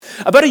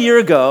About a year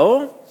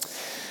ago,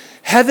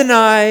 Heather and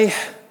I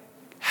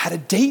had a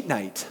date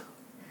night.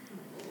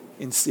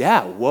 In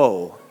Sarnia.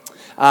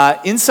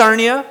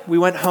 We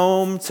went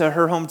home to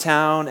her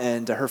hometown,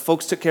 and her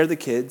folks took care of the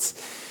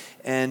kids.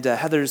 And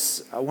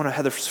one of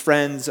Heather's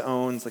friends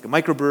owns like a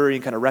microbrewery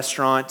and kind of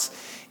restaurant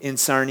in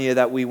Sarnia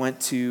that we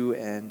went to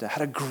and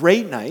had a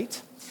great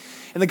night.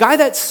 And the guy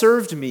that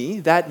served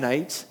me that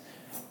night,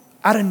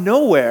 out of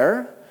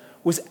nowhere,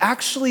 was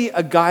actually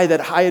a guy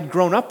that I had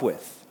grown up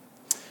with.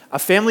 A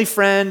family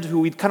friend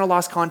who we'd kind of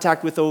lost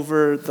contact with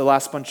over the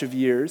last bunch of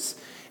years.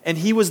 And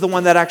he was the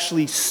one that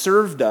actually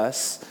served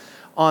us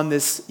on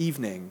this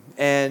evening.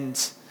 And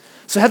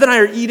so Heather and I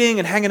are eating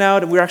and hanging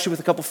out, and we were actually with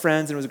a couple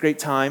friends, and it was a great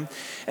time.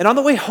 And on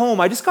the way home,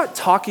 I just got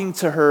talking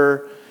to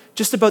her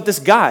just about this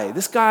guy.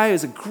 This guy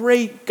is a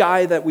great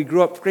guy that we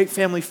grew up, great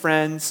family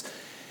friends.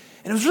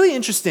 And it was really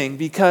interesting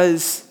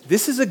because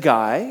this is a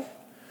guy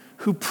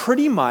who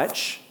pretty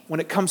much, when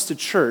it comes to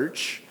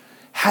church,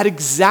 had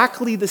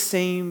exactly the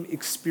same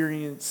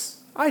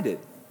experience I did.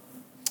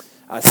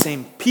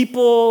 Same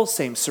people,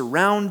 same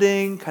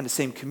surrounding, kind of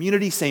same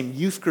community, same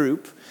youth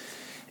group.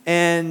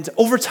 And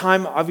over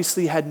time,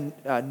 obviously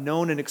had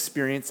known and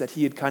experienced that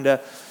he had kind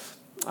of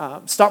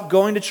stopped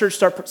going to church,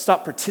 stopped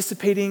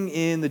participating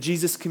in the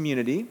Jesus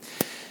community.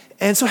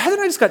 And so Heather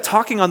and I just got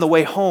talking on the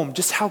way home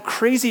just how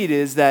crazy it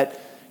is that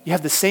you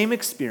have the same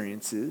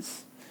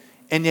experiences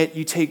and yet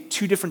you take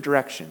two different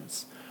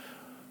directions,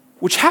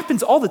 which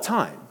happens all the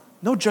time.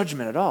 No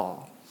judgment at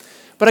all.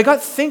 But I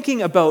got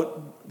thinking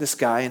about this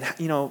guy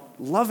and,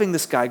 loving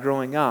this guy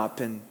growing up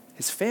and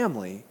his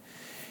family.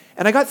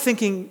 And I got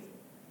thinking,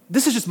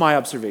 this is just my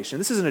observation.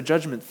 This isn't a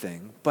judgment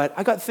thing. But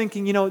I got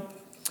thinking,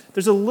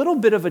 there's a little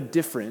bit of a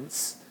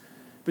difference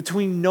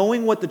between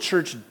knowing what the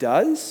church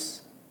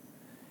does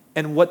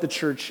and what the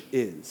church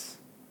is.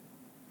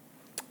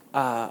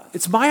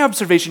 It's my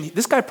observation.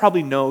 This guy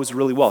probably knows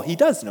really well. He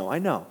does know, I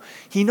know.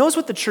 He knows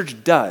what the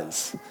church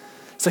does.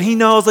 So he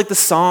knows like the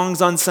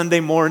songs on Sunday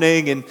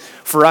morning, and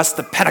for us,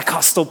 the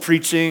Pentecostal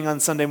preaching on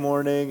Sunday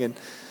morning, and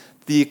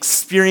the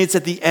experience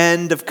at the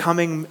end of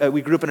coming.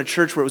 We grew up in a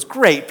church where it was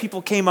great.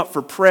 People came up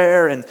for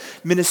prayer and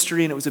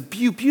ministry, and it was a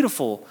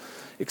beautiful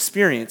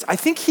experience. I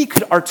think he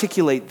could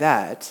articulate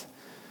that.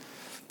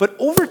 But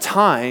over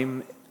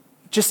time,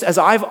 just as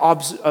I've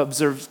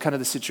observed kind of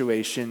the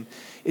situation,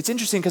 it's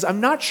interesting because I'm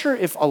not sure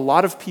if a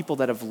lot of people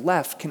that have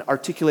left can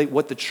articulate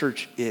what the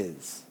church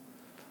is.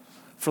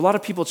 For a lot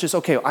of people, it's just,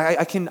 okay,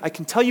 I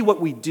can tell you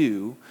what we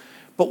do,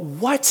 but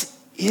what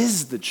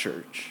is the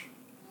church?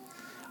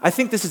 I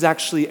think this is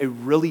actually a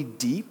really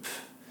deep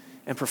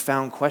and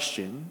profound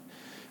question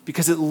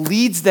because it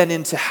leads then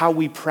into how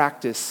we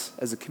practice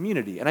as a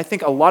community. And I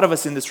think a lot of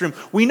us in this room,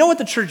 we know what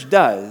the church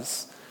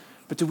does,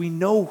 but do we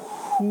know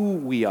who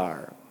we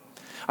are?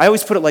 I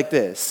always put it like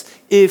this.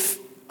 If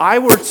I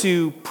were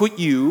to put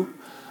you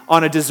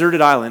on a deserted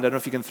island, I don't know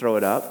if you can throw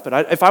it up,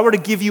 but if I were to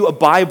give you a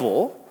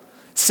Bible,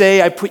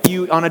 say I put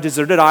you on a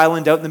deserted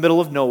island out in the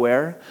middle of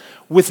nowhere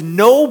with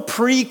no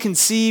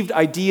preconceived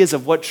ideas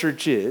of what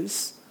church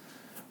is,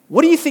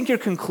 what do you think your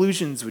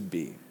conclusions would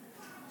be?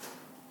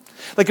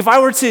 Like if I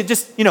were to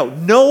just,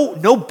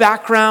 no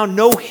background,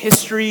 no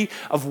history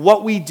of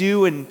what we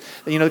do and,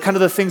 kind of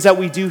the things that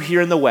we do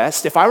here in the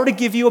West, if I were to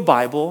give you a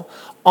Bible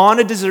on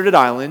a deserted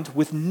island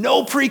with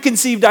no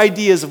preconceived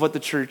ideas of what the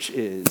church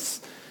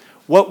is,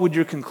 what would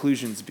your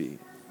conclusions be?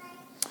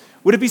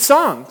 Would it be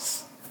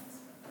songs?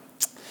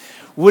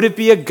 Would it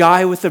be a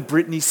guy with a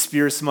Britney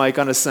Spears mic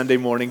on a Sunday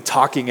morning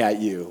talking at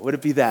you? Would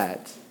it be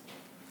that?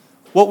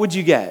 What would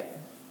you get?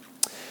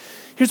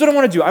 Here's what I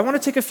want to do. I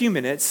want to take a few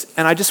minutes,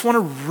 and I just want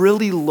to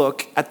really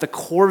look at the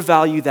core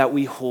value that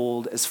we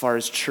hold as far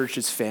as church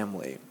as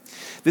family.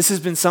 This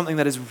has been something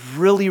that has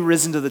really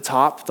risen to the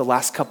top the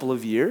last couple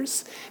of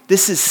years.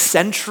 This is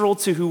central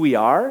to who we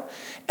are.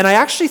 And I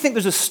actually think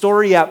there's a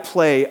story at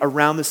play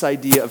around this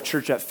idea of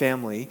church at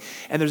family,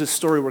 and there's a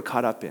story we're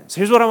caught up in. So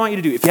here's what I want you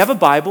to do. If you have a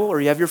Bible or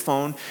you have your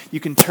phone, you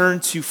can turn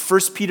to 1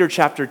 Peter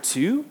chapter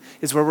 2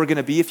 is where we're going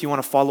to be if you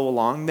want to follow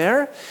along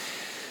there.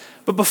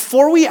 But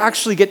before we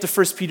actually get to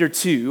 1 Peter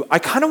 2, I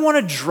kind of want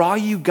to draw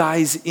you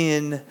guys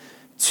in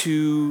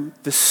to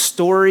the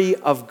story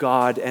of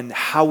God and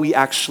how we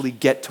actually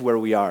get to where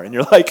we are. And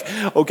you're like,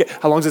 okay,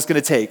 how long is this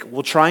going to take?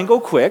 We'll try and go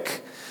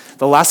quick.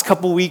 The last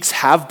couple weeks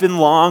have been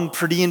long,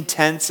 pretty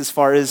intense as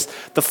far as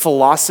the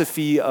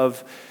philosophy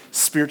of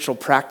spiritual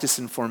practice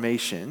and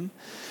formation.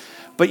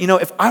 But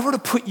if I were to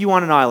put you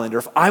on an island, or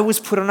if I was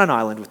put on an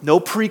island with no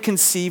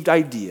preconceived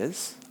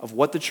ideas of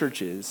what the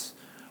church is,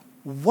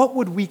 what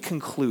would we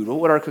conclude? What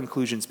would our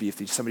conclusions be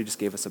if somebody just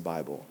gave us a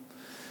Bible?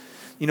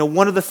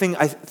 One of the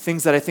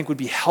things that I think would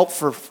be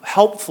helpful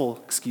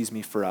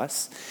for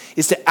us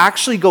is to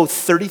actually go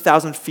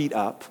 30,000 feet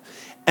up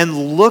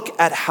and look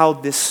at how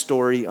this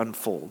story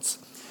unfolds.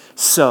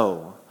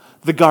 So,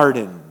 the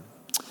garden.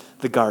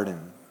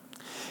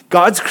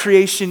 God's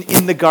creation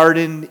in the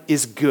garden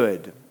is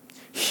good.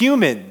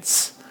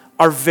 Humans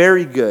are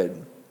very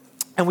good.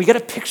 And we get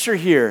a picture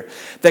here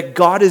that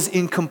God is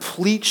in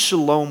complete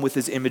shalom with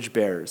his image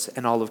bearers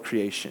and all of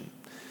creation.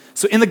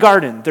 So in the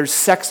garden, there's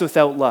sex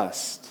without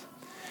lust.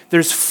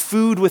 There's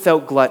food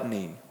without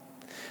gluttony.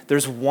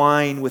 There's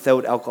wine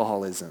without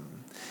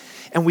alcoholism.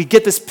 And we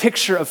get this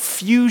picture of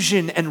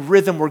fusion and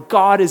rhythm where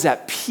God is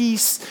at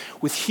peace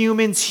with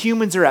humans.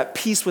 Humans are at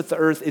peace with the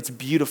earth. It's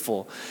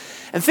beautiful.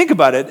 And think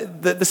about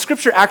it. The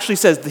scripture actually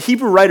says, the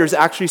Hebrew writers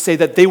actually say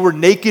that they were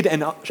naked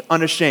and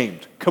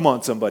unashamed. Come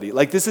on, somebody.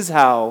 Like, this is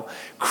how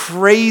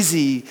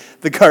crazy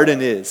the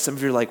garden is. Some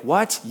of you are like,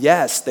 what?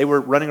 Yes, they were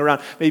running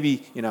around.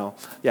 Maybe,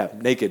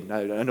 naked.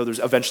 I know there's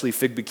eventually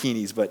fig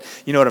bikinis, but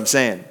you know what I'm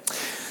saying.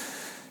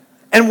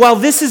 And while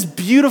this is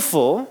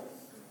beautiful,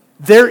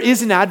 there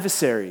is an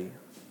adversary.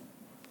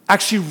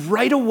 Actually,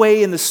 right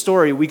away in the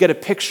story, we get a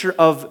picture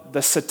of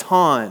the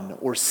Satan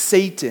or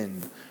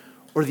Satan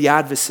or the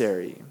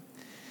adversary.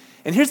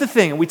 And here's the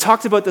thing, and we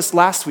talked about this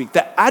last week.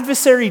 The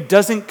adversary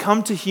doesn't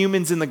come to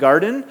humans in the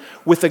garden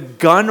with a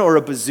gun or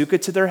a bazooka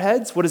to their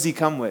heads. What does he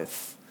come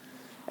with?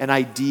 An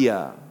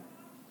idea.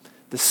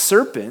 The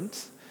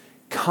serpent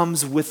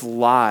comes with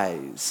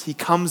lies. He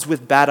comes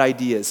with bad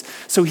ideas.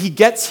 So he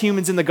gets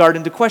humans in the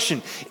garden to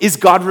question, is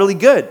God really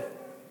good?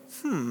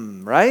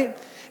 Right?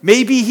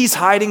 Maybe he's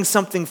hiding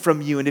something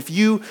from you, and if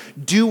you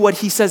do what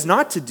he says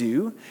not to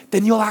do,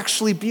 then you'll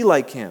actually be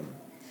like him.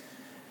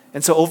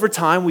 And so over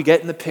time, we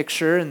get in the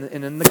picture and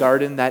in the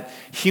garden that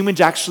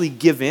humans actually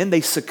give in, they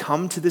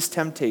succumb to this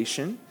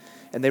temptation,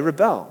 and they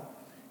rebel.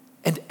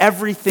 And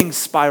everything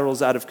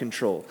spirals out of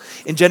control.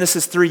 In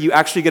Genesis 3, you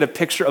actually get a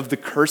picture of the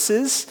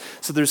curses.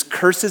 So there's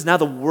curses. Now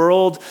the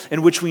world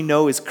in which we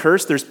know is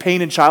cursed. There's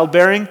pain in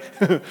childbearing.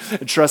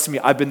 And trust me,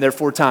 I've been there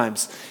 4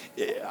 times.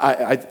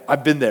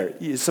 I've been there.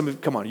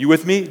 Come on, you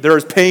with me? There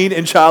is pain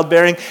in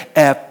childbearing.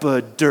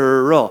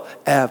 Epidural.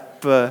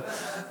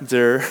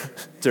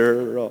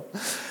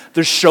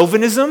 There's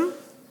chauvinism.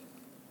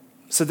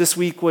 So this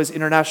week was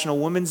International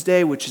Women's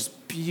Day, which is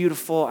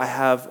beautiful. I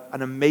have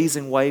an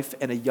amazing wife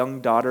and a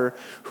young daughter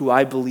who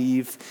I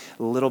believe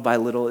little by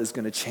little is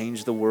going to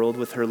change the world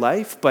with her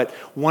life. But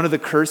one of the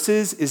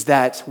curses is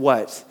that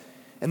what?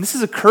 And this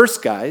is a curse,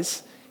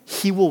 guys.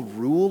 He will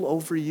rule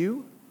over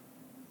you.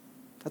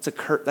 That's a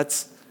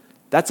curse.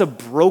 That's a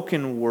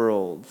broken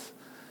world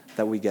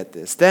that we get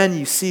this. Then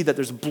you see that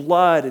there's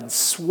blood and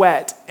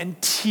sweat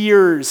and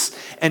tears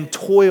and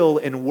toil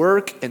and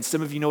work. And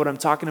some of you know what I'm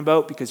talking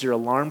about because your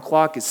alarm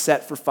clock is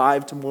set for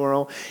 5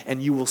 tomorrow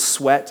and you will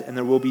sweat and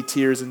there will be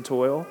tears and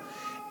toil.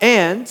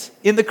 And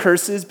in the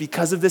curses,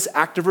 because of this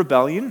act of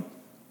rebellion,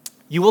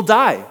 you will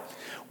die.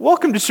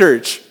 Welcome to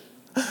church.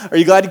 Are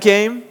you glad you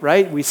came?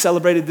 Right? We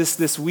celebrated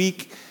this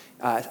week,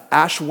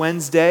 Ash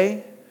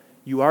Wednesday.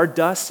 You are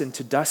dust and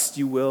to dust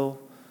you will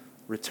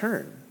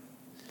return.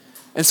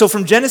 And so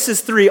from Genesis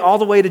 3 all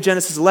the way to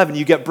Genesis 11,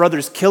 you get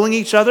brothers killing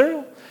each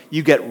other,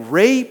 you get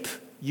rape,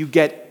 you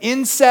get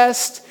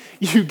incest,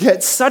 you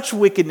get such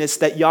wickedness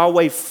that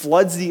Yahweh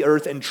floods the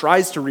earth and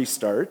tries to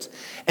restart.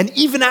 And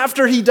even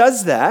after he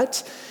does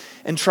that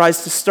and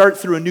tries to start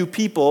through a new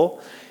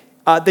people,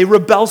 they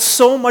rebel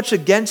so much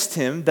against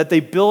him that they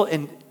built,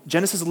 in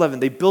Genesis 11,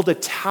 they build a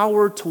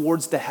tower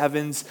towards the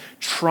heavens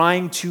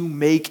trying to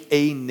make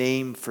a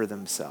name for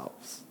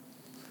themselves.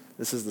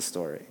 This is the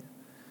story.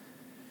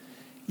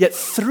 Yet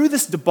through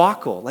this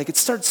debacle, like it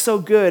starts so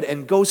good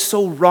and goes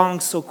so wrong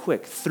so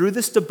quick, through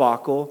this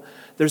debacle,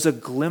 there's a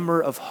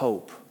glimmer of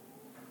hope.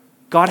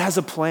 God has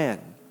a plan.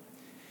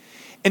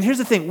 And here's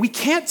the thing, we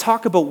can't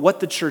talk about what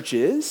the church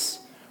is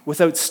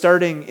without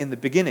starting in the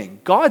beginning.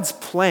 God's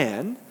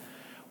plan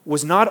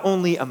was not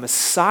only a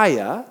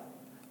Messiah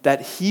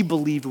that he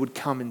believed would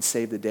come and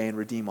save the day and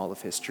redeem all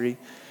of history,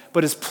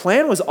 but his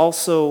plan was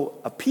also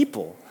a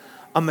people,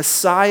 a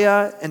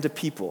Messiah and a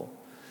people.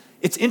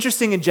 It's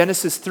interesting in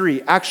Genesis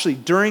 3, actually,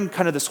 during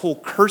kind of this whole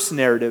curse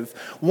narrative,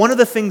 one of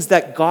the things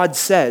that God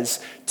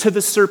says to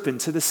the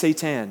serpent, to the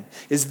Satan,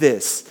 is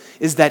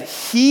that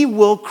he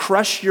will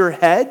crush your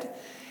head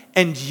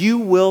and you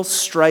will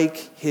strike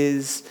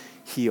his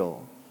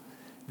heel.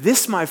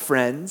 This, my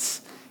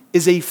friends,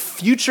 is a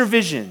future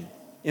vision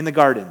in the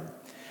garden,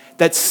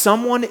 that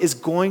someone is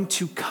going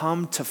to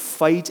come to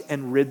fight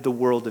and rid the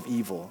world of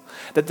evil.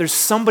 That there's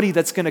somebody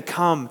that's going to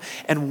come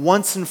and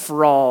once and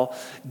for all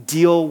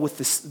deal with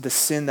the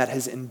sin that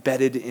has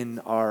embedded in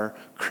our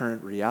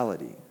current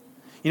reality.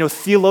 You know,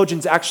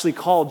 theologians actually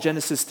call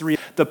Genesis 3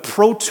 the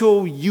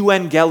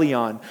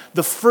proto-evangelion,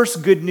 the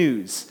first good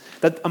news,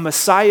 that a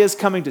Messiah is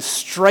coming to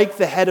strike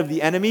the head of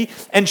the enemy,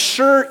 and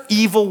sure,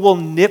 evil will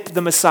nip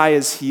the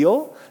Messiah's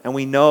heel, and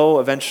we know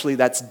eventually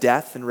that's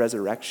death and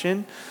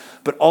resurrection.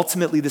 But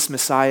ultimately, this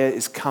Messiah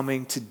is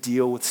coming to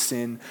deal with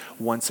sin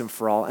once and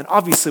for all. And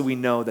obviously, we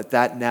know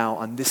that now,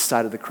 on this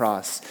side of the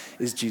cross,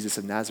 is Jesus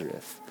of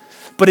Nazareth.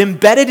 But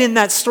embedded in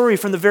that story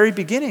from the very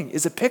beginning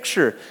is a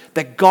picture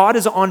that God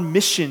is on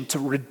mission to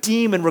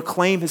redeem and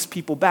reclaim his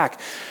people back.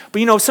 But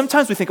you know,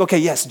 sometimes we think, okay,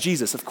 yes,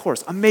 Jesus, of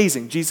course,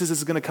 amazing. Jesus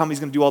is going to come, he's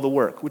going to do all the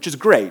work, which is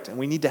great. And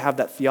we need to have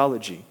that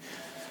theology.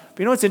 But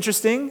you know what's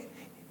interesting?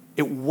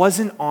 It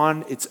wasn't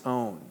on its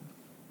own.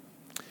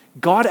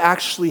 God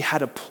actually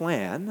had a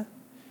plan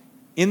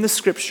in the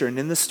scripture and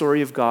in the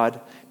story of God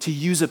to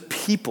use a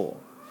people.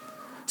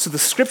 So the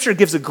scripture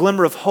gives a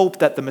glimmer of hope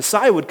that the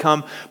Messiah would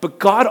come, but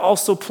God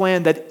also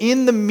planned that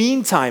in the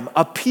meantime,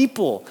 a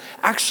people,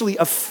 actually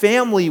a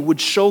family, would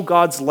show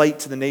God's light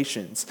to the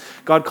nations.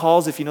 God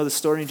calls, if you know the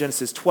story in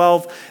Genesis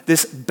 12,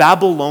 this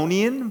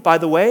Babylonian, by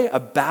the way,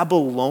 a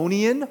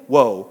Babylonian,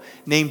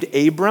 named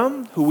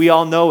Abram, who we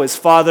all know as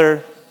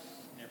father,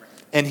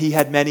 and he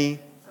had many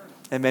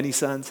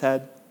sons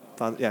had.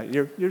 Yeah,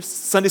 your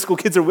Sunday school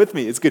kids are with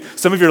me. It's good.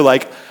 Some of you are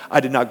like,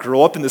 I did not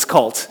grow up in this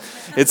cult.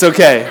 It's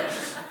okay.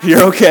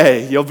 You're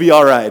okay. You'll be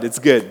all right. It's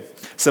good.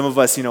 Some of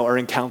us, are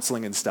in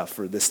counseling and stuff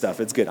for this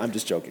stuff. It's good. I'm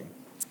just joking.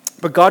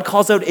 But God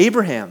calls out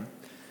Abraham.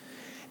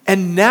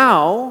 And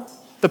now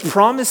the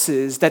promise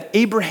is that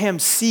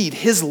Abraham's seed,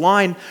 his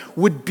line,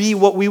 would be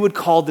what we would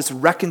call this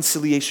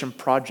reconciliation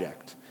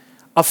project.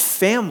 A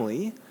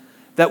family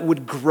that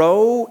would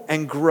grow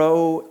and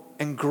grow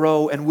and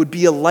grow and would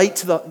be a light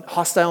to the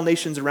hostile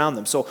nations around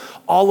them. So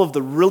all of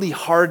the really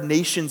hard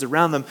nations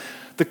around them,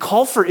 the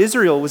call for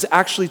Israel was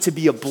actually to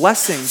be a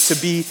blessing,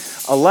 to be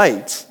a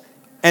light.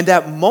 And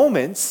at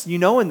moments,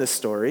 in the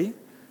story,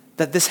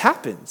 that this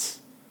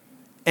happens.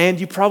 And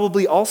you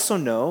probably also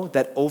know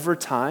that over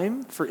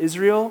time for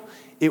Israel,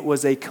 it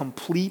was a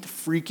complete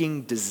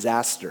freaking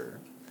disaster,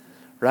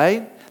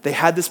 right? They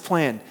had this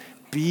plan,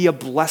 be a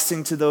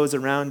blessing to those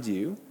around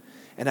you.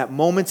 And at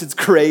moments it's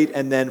great,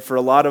 and then for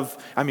a lot of,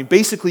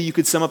 basically you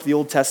could sum up the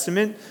Old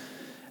Testament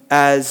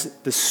as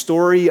the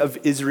story of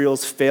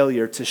Israel's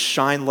failure to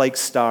shine like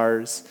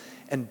stars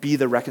and be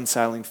the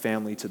reconciling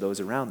family to those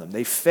around them.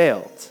 They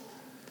failed.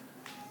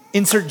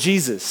 Insert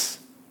Jesus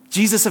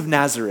of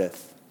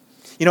Nazareth.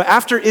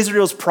 After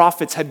Israel's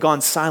prophets had gone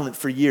silent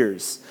for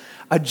years,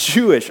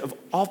 of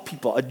all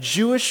people, a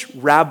Jewish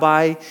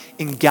rabbi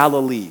in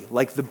Galilee,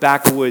 like the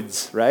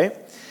backwoods, right,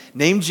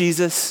 named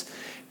Jesus,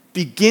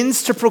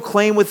 begins to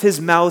proclaim with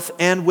his mouth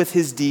and with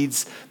his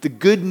deeds the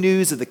good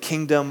news of the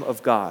kingdom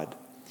of God.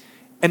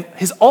 And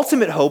his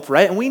ultimate hope,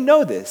 right, and we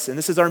know this, and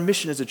this is our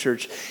mission as a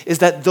church, is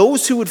that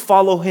those who would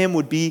follow him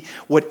would be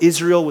what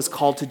Israel was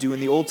called to do in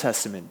the Old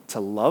Testament,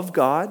 to love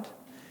God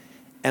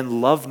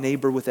and love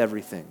neighbor with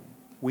everything.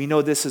 We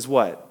know this as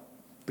what?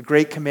 The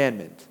great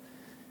commandment.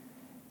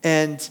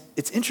 And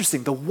it's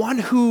interesting, the one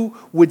who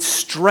would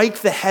strike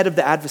the head of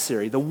the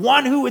adversary, the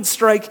one who would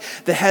strike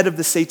the head of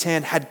the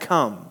Satan had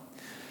come.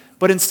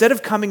 But instead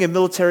of coming in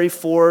military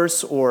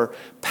force or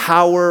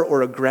power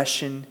or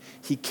aggression,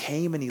 he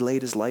came and he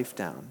laid his life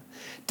down,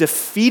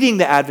 defeating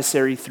the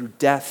adversary through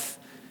death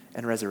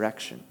and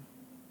resurrection.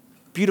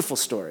 Beautiful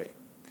story.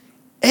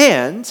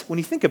 And when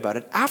you think about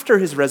it, after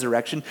his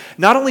resurrection,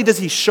 not only does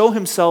he show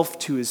himself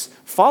to his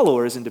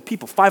followers and to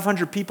people,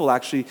 500 people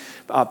actually,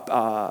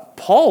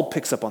 Paul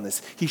picks up on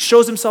this. He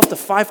shows himself to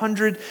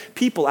 500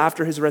 people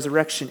after his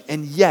resurrection,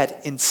 and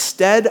yet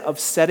instead of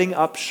setting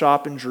up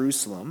shop in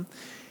Jerusalem,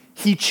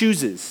 he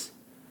chooses,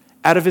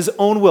 out of his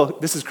own will,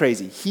 this is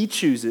crazy, he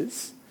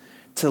chooses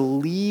to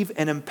leave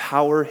and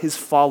empower his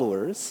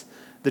followers,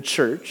 the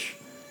church,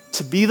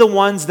 to be the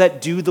ones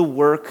that do the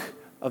work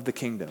of the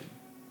kingdom.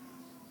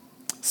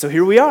 So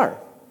here we are,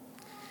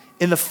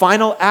 in the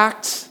final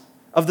act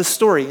of the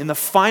story, in the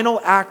final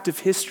act of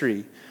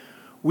history.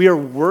 We are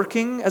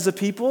working as a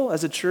people,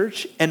 as a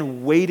church,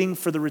 and waiting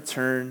for the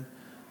return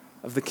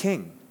of the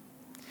King.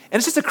 And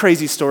it's just a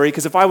crazy story,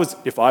 because if I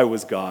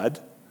was God,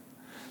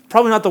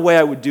 probably not the way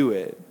I would do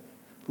it,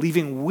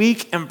 leaving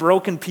weak and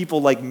broken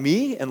people like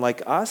me and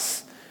like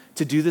us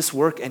to do this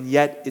work, and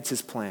yet it's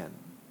his plan.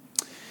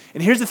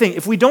 And here's the thing,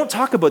 if we don't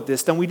talk about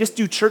this, then we just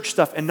do church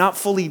stuff and not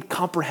fully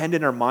comprehend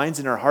in our minds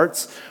and our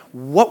hearts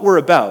what we're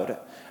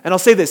about. And I'll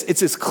say this,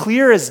 it's as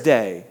clear as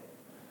day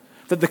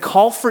that the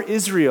call for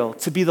Israel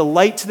to be the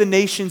light to the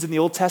nations in the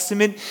Old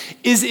Testament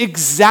is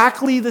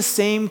exactly the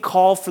same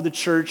call for the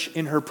church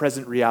in her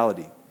present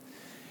reality.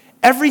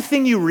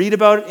 Everything you read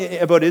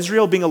about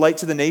Israel being a light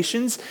to the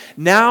nations,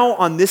 now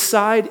on this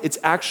side, it's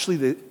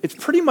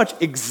pretty much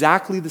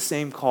exactly the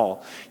same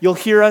call. You'll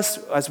hear us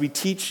as we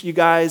teach you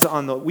guys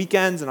on the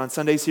weekends and on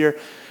Sundays here,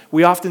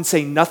 we often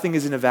say nothing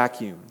is in a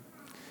vacuum.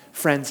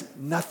 Friends,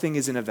 nothing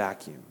is in a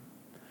vacuum.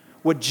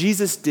 What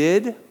Jesus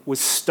did was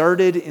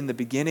started in the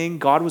beginning.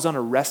 God was on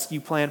a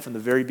rescue plan from the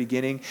very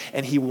beginning,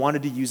 and he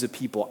wanted to use a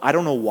people. I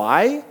don't know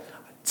why.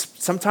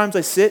 Sometimes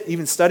I sit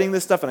even studying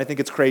this stuff and I think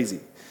it's crazy,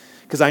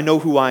 because I know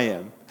who I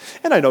am,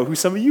 and I know who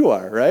some of you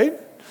are, right?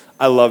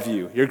 I love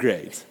you. You're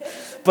great.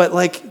 But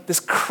like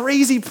this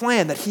crazy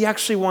plan that he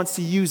actually wants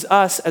to use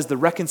us as the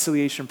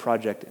reconciliation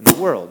project in the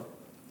world.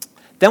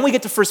 Then we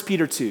get to 1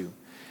 Peter 2,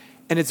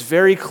 and it's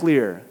very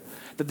clear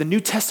that the New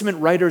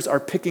Testament writers are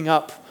picking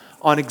up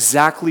on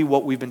exactly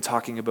what we've been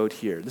talking about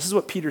here. This is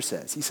what Peter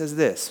says. He says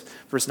this,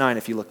 verse 9,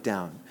 if you look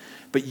down.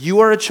 But you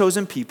are a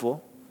chosen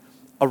people,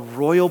 a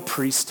royal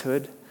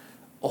priesthood,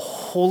 a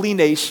holy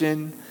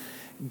nation,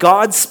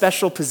 God's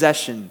special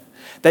possession,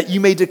 that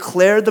you may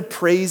declare the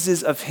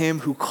praises of him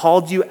who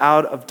called you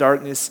out of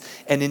darkness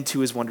and into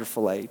his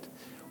wonderful light.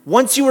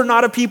 Once you were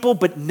not a people,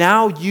 but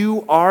now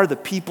you are the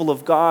people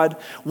of God.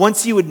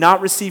 Once you would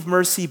not receive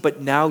mercy, but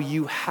now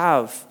you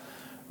have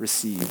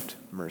received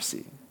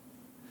mercy.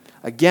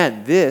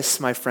 Again, this,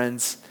 my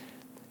friends,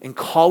 and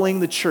calling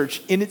the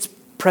church in its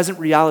present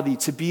reality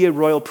to be a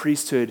royal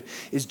priesthood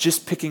is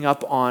just picking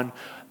up on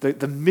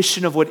the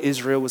mission of what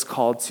Israel was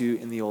called to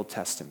in the Old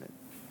Testament.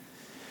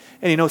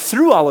 And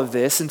through all of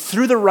this and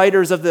through the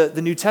writers of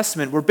the New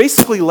Testament, we're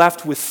basically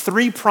left with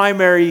three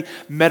primary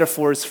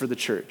metaphors for the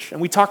church. And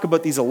we talk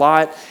about these a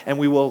lot, and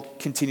we will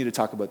continue to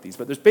talk about these.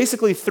 But there's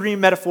basically three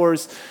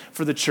metaphors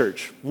for the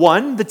church.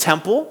 One, the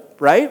temple,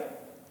 right?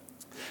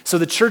 So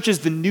the church is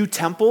the new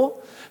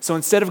temple. So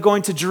instead of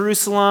going to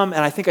Jerusalem,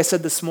 and I think I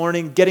said this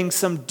morning, getting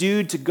some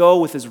dude to go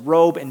with his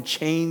robe and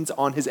chains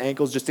on his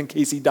ankles just in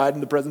case he died in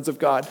the presence of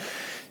God,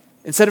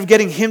 instead of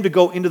getting him to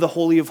go into the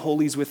Holy of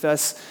Holies with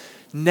us,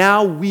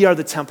 now we are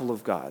the temple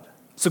of God.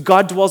 So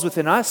God dwells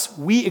within us.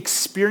 We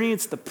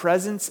experience the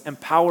presence and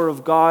power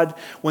of God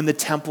when the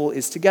temple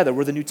is together.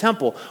 We're the new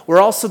temple.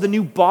 We're also the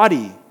new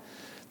body.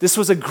 This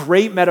was a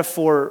great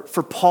metaphor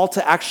for Paul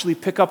to actually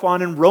pick up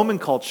on in Roman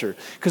culture,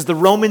 because the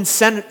Roman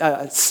Senate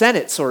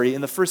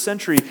in the first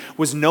century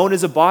was known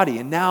as a body.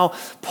 And now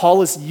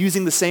Paul is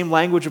using the same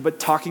language but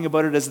talking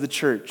about it as the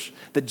church,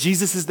 that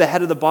Jesus is the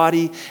head of the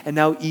body, and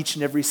now each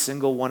and every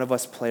single one of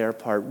us play our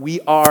part.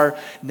 We are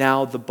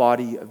now the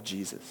body of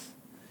Jesus.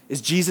 Is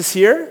Jesus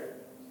here?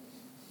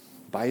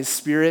 By his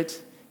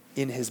Spirit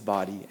in his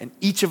body. And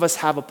each of us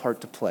have a part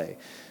to play.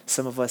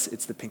 Some of us,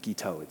 it's the pinky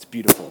toe. It's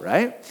beautiful,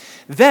 right?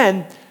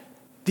 Then,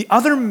 the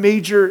other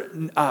major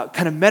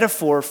kind of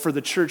metaphor for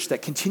the church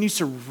that continues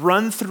to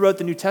run throughout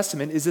the New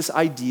Testament is this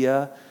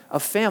idea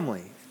of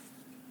family.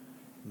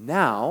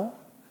 Now,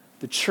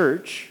 the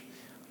church,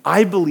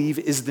 I believe,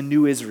 is the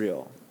new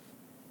Israel.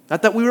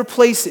 Not that we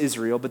replace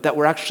Israel, but that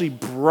we're actually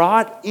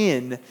brought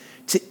in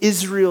to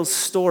Israel's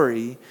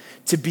story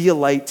to be a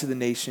light to the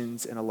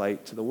nations and a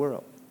light to the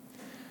world.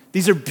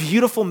 These are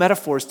beautiful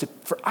metaphors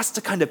for us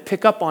to kind of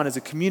pick up on as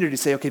a community to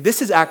say, okay,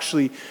 this is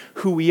actually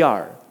who we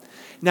are.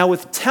 Now,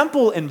 with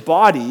temple and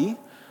body,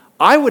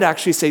 I would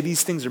actually say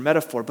these things are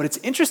metaphor, but it's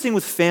interesting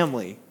with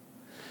family.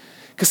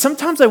 Because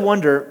sometimes I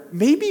wonder,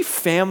 maybe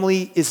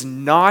family is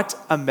not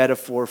a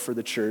metaphor for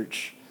the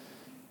church.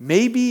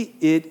 Maybe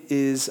it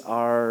is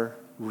our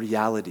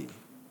reality,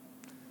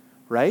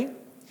 right?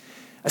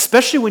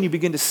 Especially when you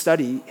begin to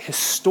study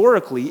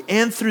historically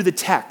and through the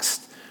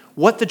text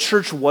what the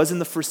church was in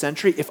the first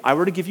century. If I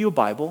were to give you a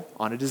Bible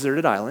on a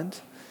deserted island,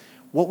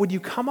 what would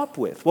you come up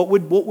with? What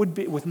would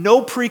be, with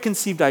no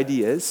preconceived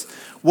ideas,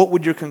 what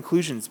would your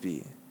conclusions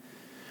be?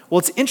 Well,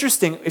 it's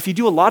interesting, if you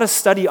do a lot of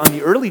study on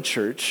the early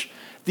church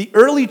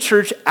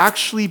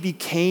actually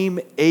became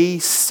a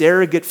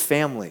surrogate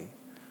family.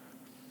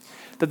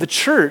 That the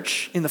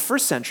church in the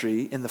first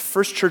century, in the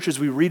first churches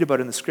we read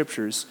about in the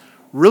scriptures,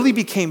 really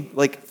became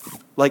like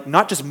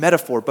not just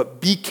metaphor,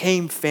 but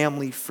became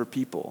family for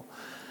people.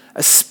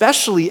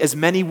 Especially as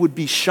many would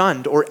be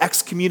shunned or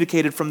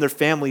excommunicated from their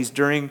families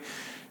during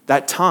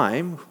that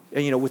time,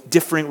 with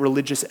different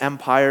religious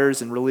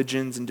empires and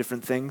religions and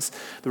different things.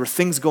 There were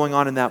things going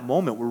on in that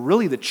moment where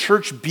really the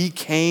church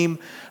became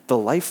the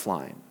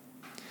lifeline.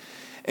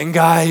 And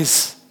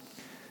guys,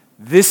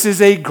 this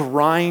is a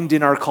grind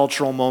in our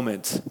cultural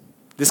moment,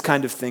 this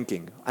kind of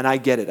thinking. And I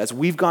get it. As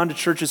we've gone to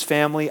church as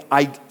family,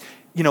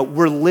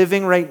 we're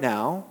living right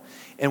now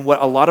in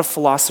what a lot of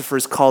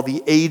philosophers call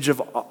the age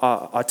of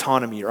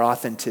autonomy or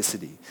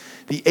authenticity.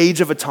 The age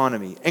of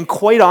autonomy. And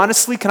quite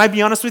honestly, can I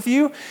be honest with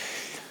you?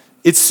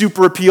 It's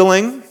super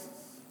appealing,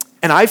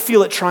 and I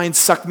feel it try and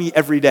suck me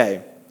every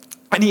day.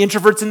 Any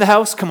introverts in the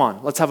house? Come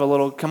on, let's have a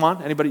little, come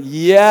on, anybody?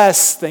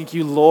 Yes, thank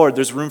you, Lord.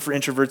 There's room for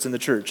introverts in the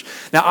church.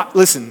 Now,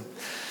 listen,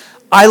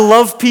 I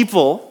love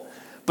people,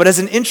 but as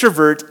an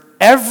introvert,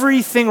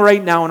 everything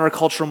right now in our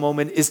cultural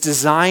moment is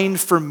designed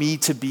for me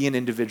to be an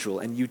individual,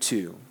 and you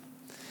too.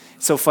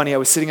 It's so funny, I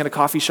was sitting in a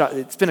coffee shop.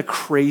 It's been a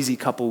crazy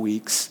couple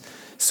weeks,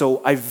 so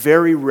I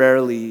very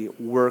rarely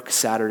work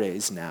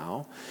Saturdays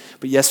now.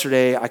 But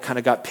yesterday, I kind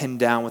of got pinned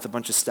down with a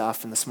bunch of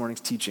stuff in this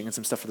morning's teaching and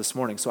some stuff for this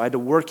morning. So I had to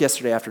work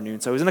yesterday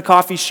afternoon. So I was in a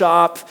coffee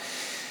shop,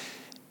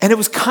 and it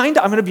was I'm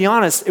going to be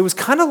honest, it was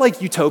kind of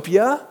like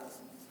utopia,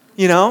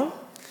 The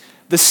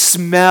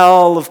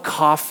smell of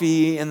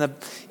coffee in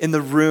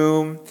the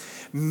room,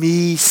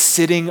 me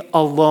sitting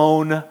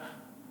alone,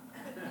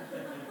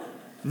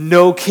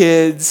 no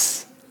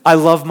kids. I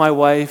love my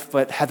wife,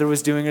 but Heather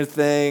was doing her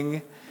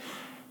thing.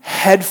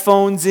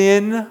 Headphones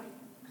in,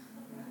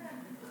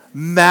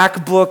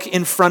 MacBook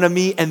in front of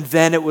me, and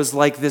then it was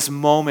like this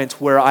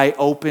moment where I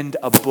opened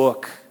a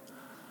book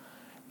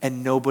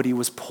and nobody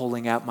was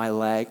pulling at my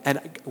leg. And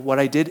what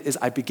I did is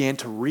I began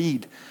to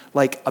read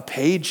like a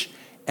page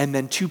and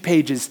then 2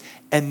 pages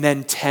and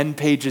then 10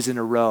 pages in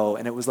a row.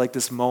 And it was like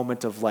this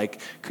moment of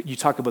you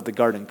talk about the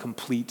garden,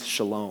 complete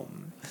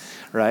shalom,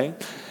 right?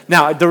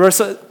 Now,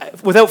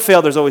 without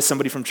fail, there's always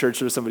somebody from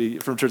church or somebody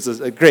from church. It's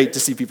great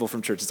to see people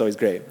from church. It's always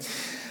great.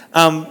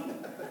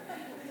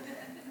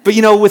 But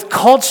with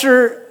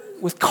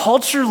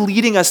culture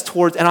leading us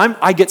towards, and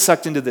I get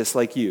sucked into this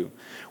like you,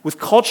 with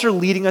culture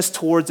leading us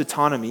towards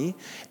autonomy,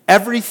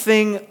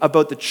 everything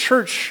about the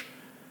church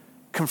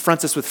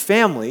confronts us with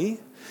family,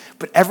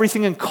 but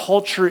everything in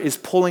culture is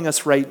pulling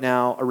us right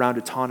now around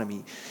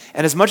autonomy.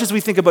 And as much as we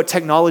think about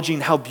technology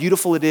and how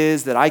beautiful it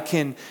is that I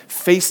can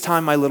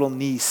FaceTime my little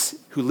niece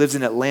who lives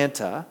in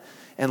Atlanta,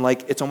 and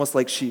it's almost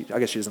like I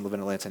guess she doesn't live in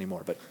Atlanta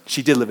anymore, but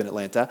she did live in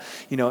Atlanta,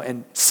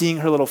 and seeing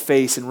her little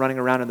face and running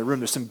around in the room,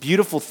 there's some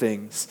beautiful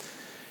things.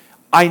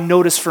 I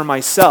notice for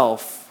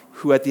myself,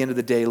 who at the end of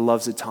the day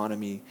loves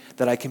autonomy,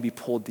 that I can be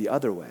pulled the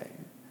other way.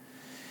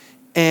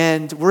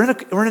 And we're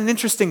in an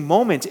interesting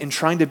moment in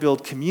trying to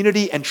build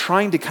community and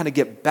trying to kind of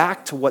get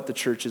back to what the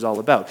church is all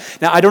about.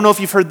 Now, I don't know if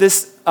you've heard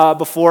this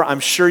before. I'm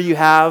sure you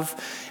have.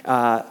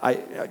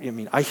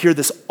 I hear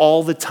this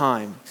all the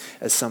time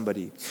as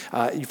somebody.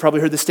 You've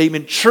probably heard the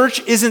statement, church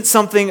isn't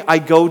something I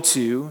go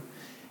to,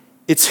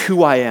 it's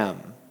who I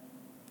am.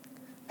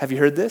 Have you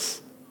heard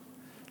this?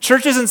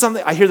 Church isn't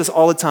something, I hear this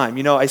all the time.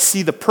 I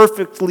see the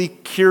perfectly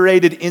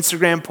curated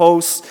Instagram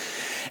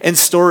posts and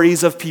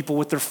stories of people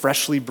with their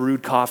freshly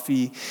brewed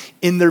coffee,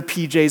 in their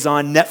PJs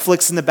on,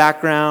 Netflix in the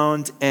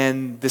background,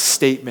 and this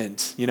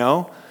statement,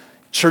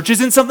 church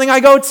isn't something I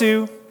go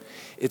to,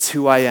 it's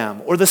who I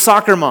am. Or the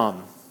soccer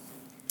mom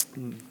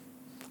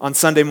on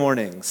Sunday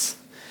mornings,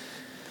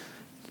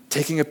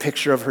 taking a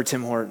picture of her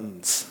Tim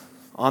Hortons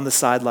on the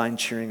sideline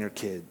cheering her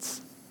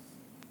kids.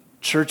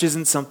 Church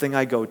isn't something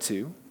I go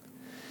to,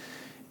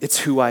 it's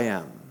who I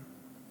am.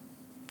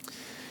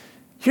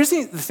 Here's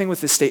the thing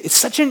with this statement. It's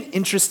such an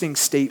interesting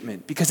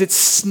statement because it's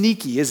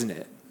sneaky, isn't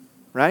it?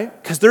 Right?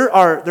 Because there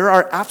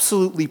are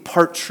absolutely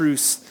part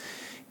truths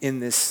in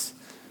this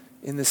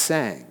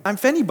saying.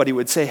 If anybody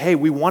would say, hey,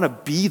 we want to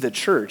be the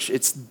church,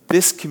 it's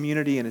this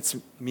community and it's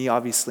me,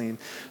 obviously, and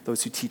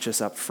those who teach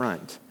us up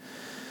front.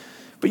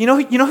 But you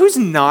know who's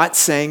not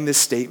saying this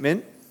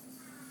statement?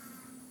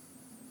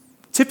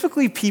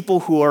 Typically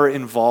people who are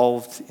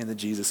involved in the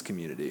Jesus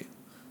community,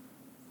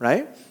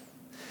 right?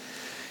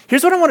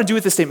 Here's what I want to do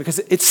with this statement, because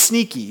it's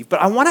sneaky, but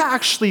I want to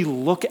actually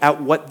look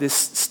at what this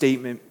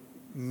statement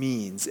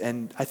means.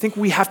 And I think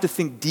we have to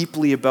think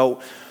deeply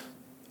about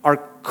our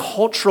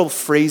cultural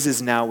phrases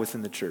now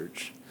within the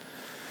church.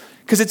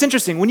 Because it's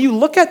interesting, when you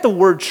look at the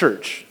word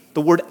church,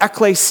 the word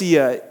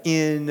ekklesia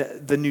in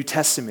the New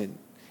Testament,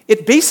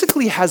 it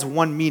basically has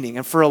one meaning.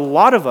 And for a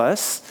lot of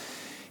us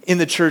in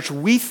the church,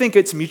 we think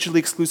it's mutually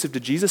exclusive to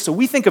Jesus. So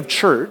we think of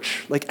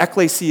church, like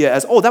ekklesia,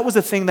 as, that was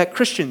a thing that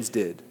Christians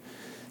did.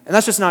 And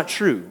that's just not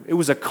true. It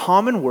was a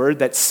common word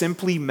that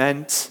simply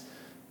meant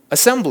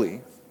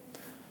assembly.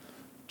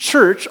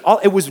 Church,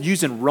 it was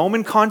used in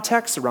Roman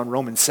context, around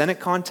Roman Senate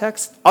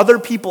context. Other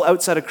people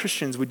outside of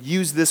Christians would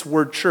use this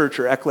word church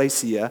or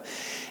ekklesia,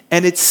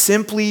 and it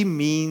simply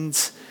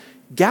means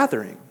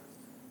gathering.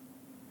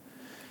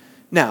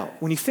 Now,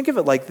 when you think of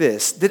it like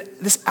this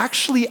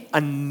actually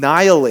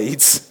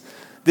annihilates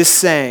this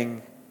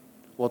saying,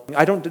 well,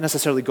 I don't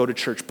necessarily go to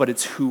church, but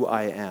it's who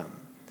I am.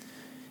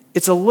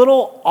 It's a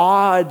little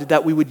odd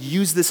that we would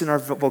use this in our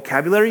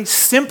vocabulary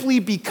simply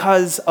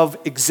because of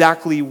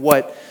exactly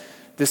what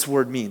this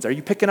word means. Are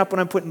you picking up what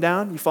I'm putting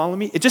down? You following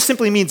me? It just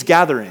simply means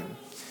gathering.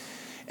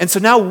 And so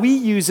now we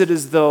use it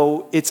as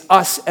though it's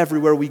us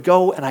everywhere we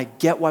go, and I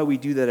get why we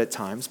do that at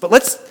times. But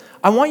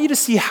I want you to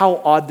see how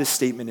odd this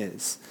statement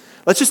is.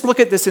 Let's just look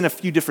at this in a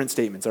few different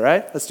statements, all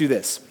right? Let's do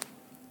this.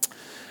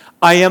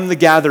 I am the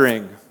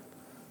gathering.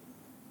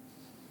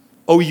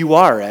 Oh, you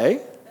are, eh?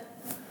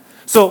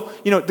 So,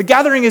 the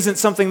gathering isn't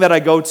something that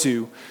I go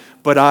to,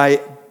 but I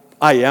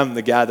am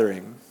the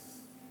gathering.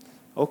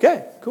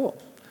 Okay,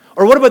 cool.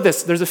 Or what about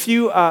this? There's a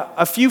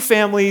few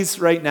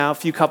families right now, a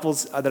few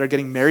couples that are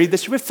getting married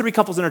this year. We have 3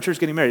 couples in our church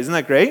getting married. Isn't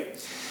that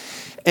great?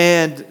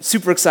 And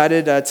super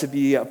excited to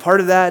be a part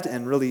of that,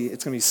 and really,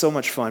 it's going to be so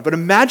much fun. But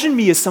imagine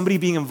me as somebody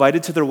being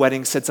invited to their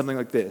wedding said something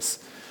like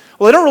this.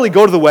 Well, I don't really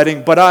go to the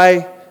wedding, but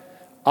I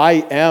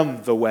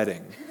am the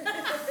wedding.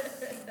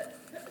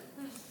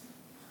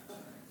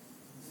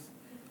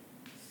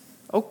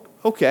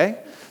 Okay,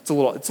 it's a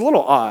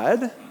little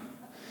odd.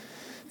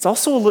 It's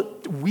also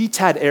a wee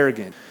tad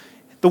arrogant.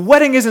 The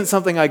wedding isn't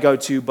something I go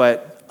to,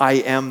 but I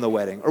am the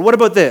wedding. Or what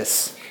about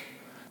this?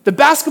 The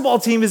basketball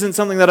team isn't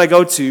something that I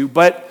go to,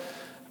 but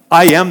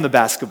I am the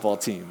basketball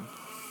team.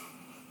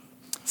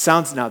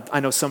 Now, I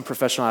know some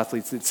professional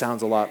athletes, it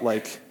sounds a lot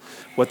like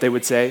what they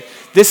would say.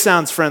 This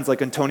sounds, friends,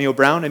 like Antonio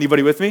Brown.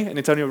 Anybody with me?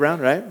 Antonio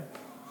Brown, right?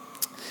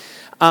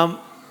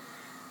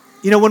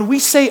 When we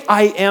say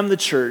I am the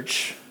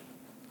church,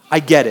 I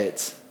get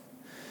it.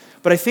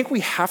 But I think we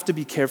have to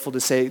be careful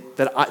to say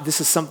that this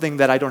is something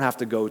that I don't have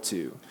to go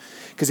to.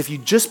 Because if you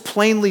just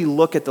plainly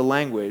look at the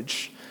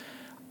language,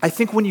 I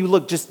think when you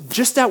look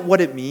just at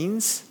what it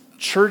means,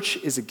 church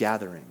is a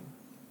gathering.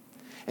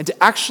 And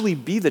to actually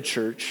be the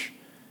church,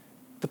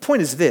 the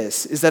point is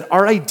this, is that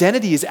our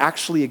identity is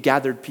actually a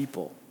gathered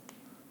people.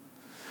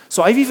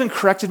 So I've even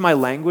corrected my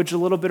language a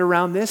little bit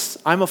around this.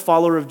 I'm a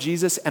follower of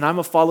Jesus, and I'm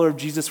a follower of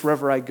Jesus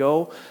wherever I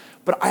go.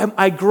 But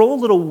I grow a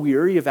little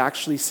weary of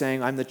actually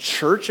saying I'm the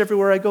church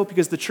everywhere I go,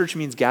 because the church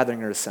means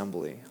gathering or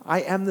assembly.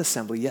 I am the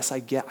assembly. Yes, I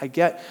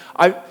get.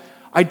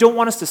 I don't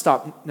want us to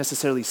stop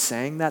necessarily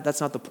saying that.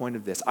 That's not the point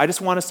of this. I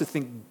just want us to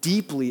think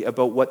deeply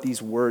about what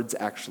these words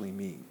actually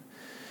mean.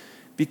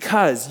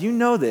 Because you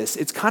know this,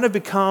 it's kind of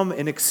become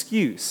an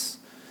excuse,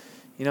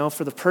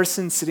 for the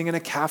person sitting in a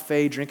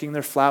cafe, drinking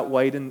their flat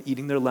white and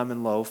eating their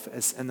lemon loaf,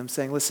 and them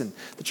saying, listen,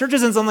 the church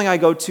isn't something I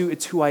go to,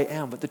 it's who I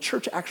am. But the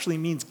church actually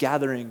means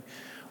gathering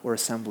or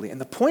assembly.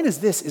 And the point is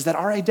this, is that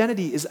our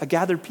identity is a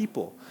gathered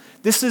people.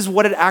 This is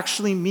what it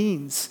actually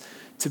means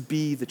to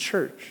be the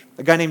church.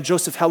 A guy named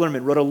Joseph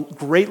Hellerman wrote a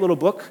great little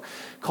book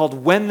called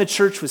When the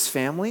Church Was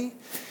Family.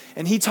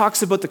 And he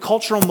talks about the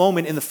cultural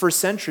moment in the first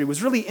century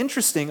was really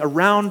interesting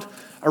around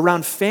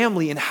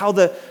family and how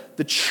the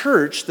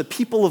church, the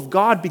people of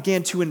God,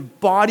 began to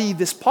embody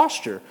this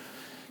posture.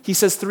 He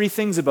says three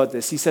things about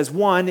this. He says,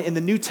 one, in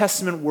the New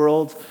Testament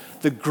world,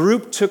 the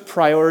group took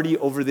priority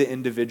over the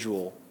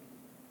individual.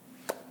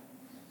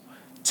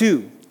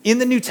 Two, in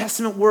the New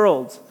Testament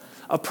world,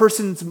 a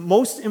person's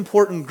most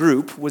important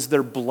group was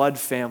their blood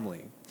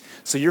family.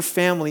 So your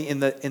family in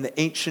the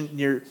ancient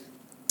Near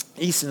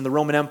East and in the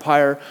Roman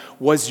Empire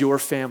was your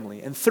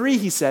family. And three,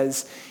 he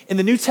says, in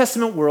the New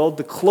Testament world,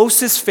 the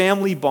closest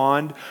family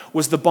bond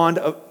was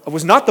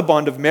not the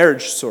bond of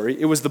marriage,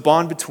 it was the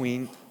bond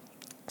between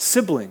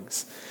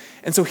siblings.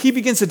 And so he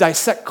begins to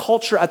dissect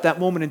culture at that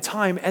moment in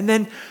time and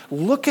then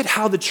look at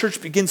how the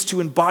church begins to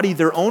embody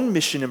their own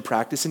mission and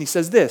practice. And he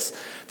says this,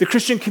 the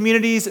Christian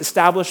communities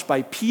established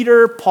by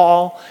Peter,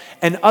 Paul,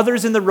 and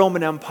others in the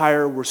Roman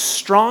Empire were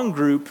strong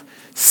group,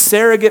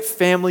 surrogate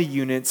family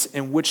units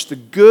in which the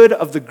good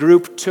of the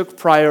group took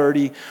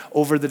priority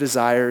over the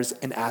desires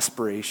and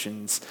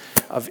aspirations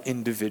of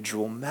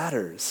individual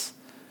matters.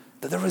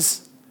 That there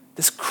was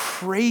this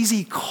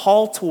crazy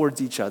call towards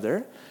each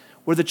other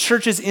where the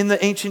churches in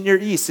the ancient Near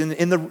East,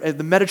 in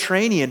the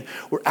Mediterranean,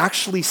 were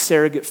actually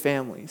surrogate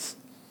families.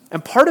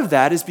 And part of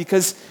that is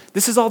because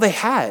this is all they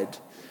had.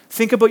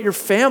 Think about your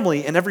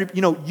family and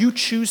you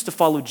choose to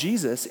follow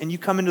Jesus and you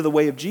come into the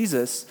way of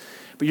Jesus,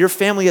 but your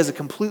family has a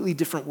completely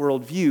different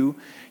worldview.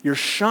 You're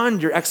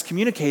shunned, you're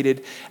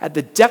excommunicated at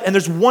the depth. And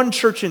there's one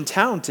church in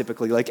town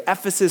typically, like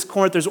Ephesus,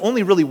 Corinth. There's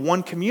only really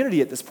one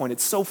community at this point.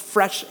 It's so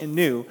fresh and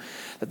new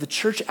that the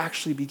church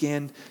actually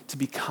began to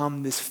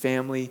become this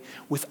family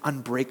with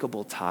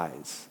unbreakable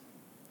ties.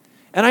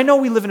 And I know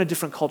we live in a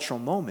different cultural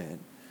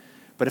moment,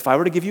 but if I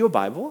were to give you a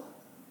Bible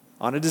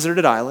on a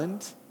deserted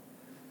island,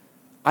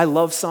 I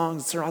love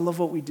songs, sir, I love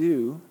what we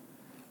do,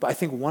 but I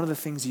think one of the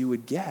things you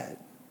would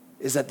get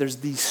is that there's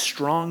these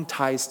strong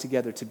ties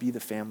together to be the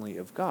family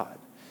of God.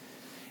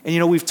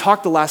 And we've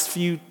talked the last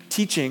few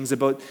teachings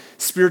about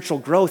spiritual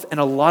growth, and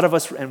a lot of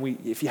us,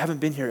 if you haven't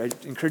been here,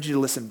 I encourage you to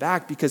listen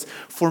back because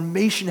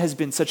formation has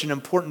been such an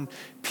important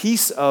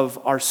piece of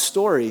our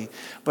story.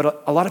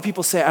 But a lot of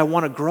people say, I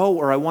want to grow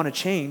or I want to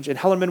change. And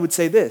Hellerman would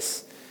say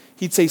this.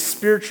 He'd say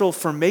spiritual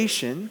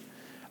formation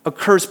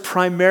occurs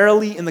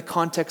primarily in the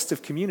context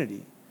of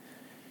community.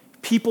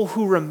 People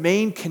who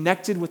remain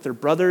connected with their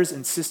brothers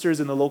and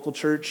sisters in the local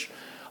church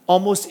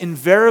almost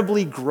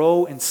invariably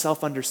grow in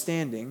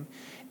self-understanding,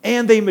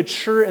 and they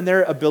mature in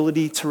their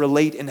ability to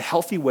relate in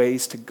healthy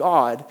ways to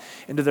God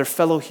and to their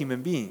fellow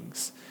human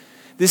beings.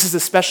 This is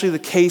especially the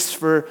case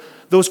for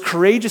those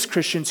courageous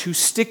Christians who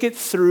stick it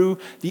through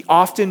the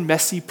often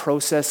messy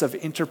process of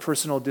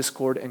interpersonal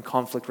discord and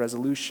conflict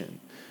resolution.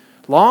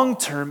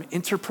 Long-term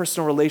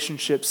interpersonal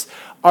relationships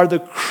are the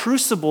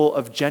crucible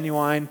of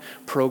genuine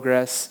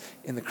progress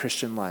in the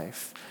Christian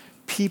life.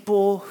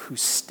 People who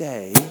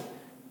stay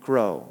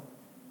grow.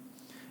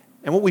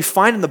 And what we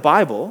find in the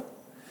Bible,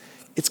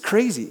 it's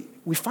crazy.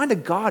 We find a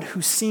God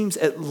who seems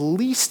at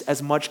least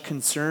as much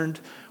concerned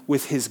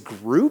with his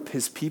group,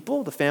 his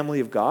people, the family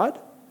of God,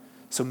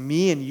 so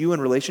me and you in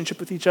relationship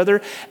with each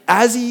other,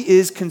 as he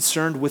is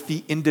concerned with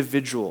the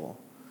individual,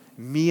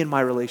 me and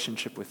my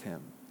relationship with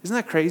him. Isn't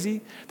that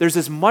crazy? There's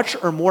as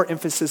much or more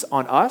emphasis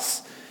on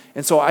us.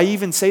 And so I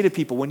even say to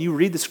people, when you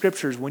read the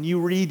scriptures, when you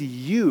read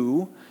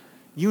you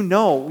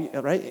know,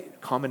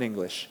 right? Common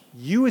English.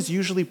 You is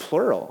usually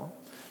plural.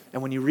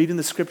 And when you read in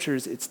the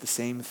scriptures, it's the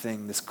same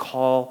thing, this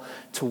call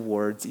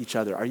towards each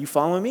other. Are you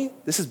following me?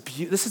 This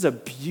is a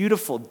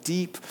beautiful,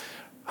 deep,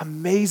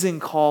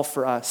 amazing call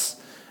for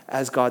us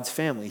as God's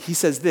family. He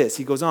says this,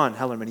 he goes on,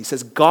 Hellerman, he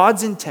says,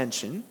 God's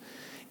intention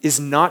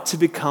is not to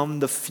become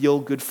the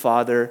feel-good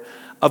father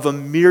of a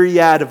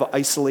myriad of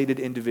isolated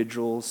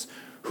individuals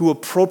who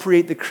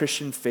appropriate the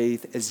Christian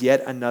faith as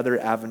yet another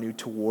avenue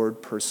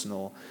toward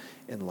personal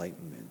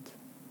enlightenment.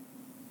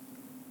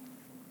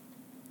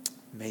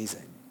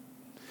 Amazing.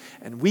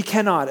 And we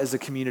cannot, as a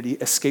community,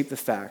 escape the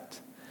fact,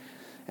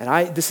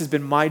 and this has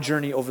been my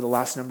journey over the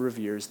last number of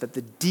years, that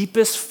the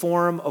deepest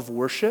form of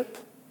worship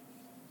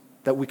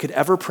that we could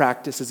ever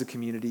practice as a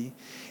community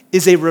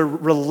is a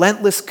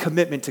relentless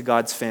commitment to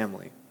God's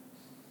family.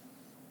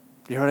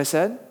 You hear what I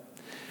said?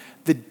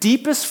 The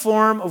deepest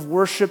form of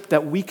worship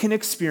that we can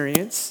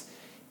experience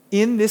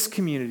in this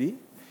community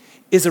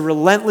is a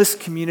relentless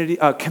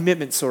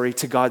commitment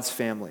to God's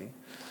family.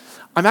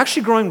 I'm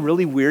actually growing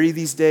really weary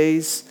these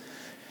days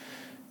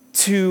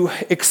to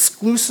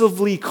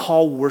exclusively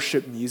call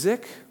worship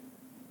music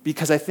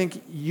because I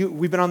think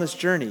we've been on this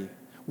journey.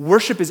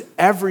 Worship is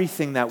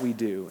everything that we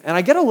do. And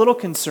I get a little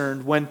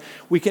concerned when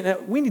we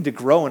need to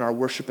grow in our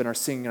worship and our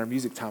singing and our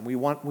music time. We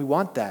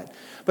want that.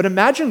 But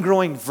imagine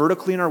growing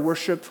vertically in our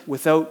worship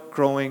without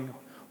growing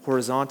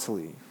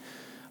horizontally.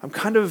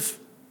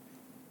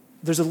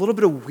 There's a little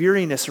bit of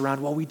weariness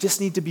around, well, we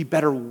just need to be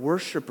better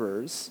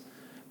worshipers.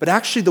 But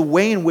actually the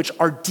way in which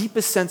our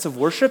deepest sense of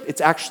worship, it's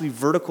actually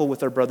vertical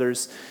with our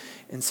brothers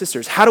and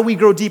sisters. How do we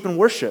grow deep in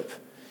worship?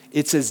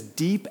 It's as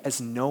deep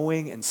as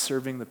knowing and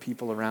serving the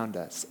people around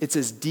us. It's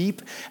as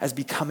deep as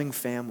becoming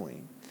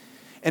family.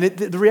 And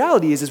the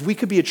reality is we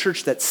could be a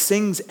church that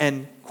sings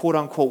and quote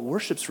unquote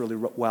worships really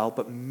well,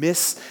 but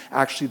miss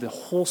actually the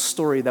whole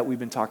story that we've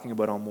been talking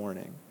about all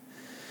morning.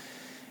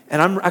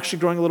 And I'm actually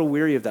growing a little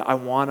weary of that. I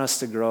want us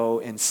to grow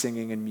in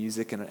singing and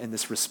music and in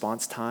this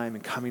response time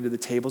and coming to the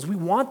tables. We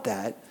want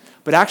that.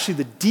 But actually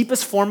the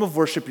deepest form of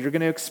worship you're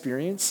going to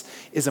experience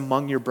is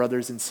among your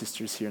brothers and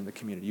sisters here in the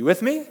community. You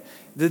with me?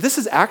 This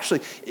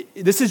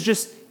is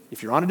just,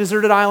 if you're on a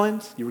deserted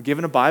island, you were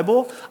given a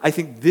Bible, I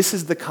think this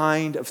is the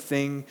kind of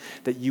thing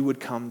that you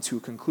would come to a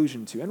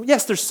conclusion to. And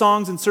yes, there's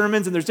songs and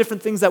sermons and there's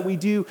different things that we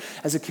do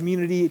as a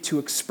community to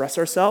express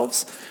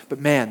ourselves. But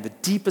man, the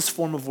deepest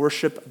form of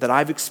worship that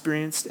I've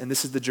experienced, and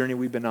this is the journey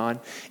we've been on,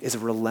 is a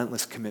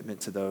relentless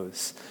commitment to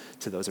those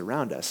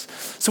around us.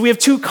 So we have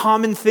two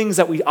common things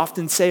that we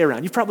often say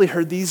around. You've probably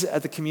heard these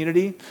at the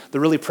community. The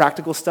really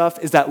practical stuff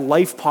is that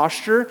life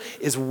posture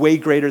is way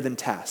greater than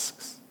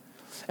tasks.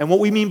 And what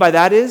we mean by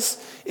that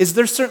is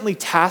there's certainly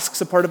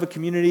tasks a part of a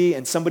community,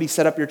 and somebody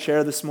set up your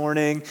chair this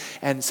morning,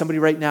 and somebody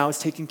right now is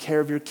taking care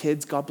of your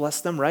kids. God bless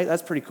them, right?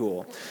 That's pretty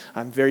cool.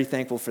 I'm very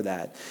thankful for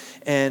that.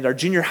 And our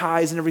junior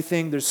highs and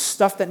everything, there's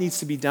stuff that needs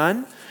to be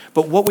done.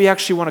 But what we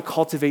actually want to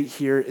cultivate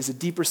here is a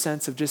deeper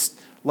sense of just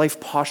life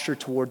posture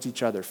towards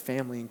each other,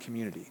 family and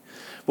community.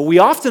 But we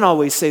often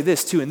always say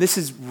this too, and this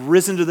has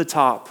risen to the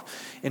top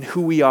in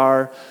who we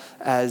are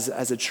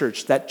as a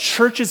church, that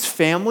church's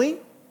family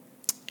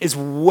is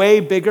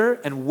way bigger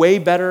and way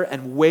better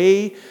and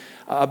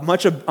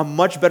a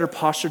much better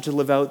posture to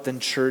live out than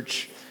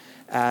church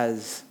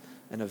as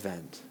an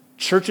event.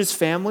 Church's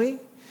family,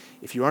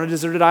 if you're on a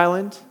deserted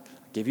island,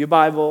 I gave you a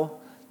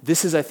Bible,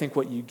 this is, I think,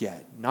 what you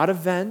get. Not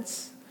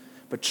events,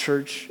 but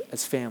church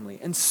as family.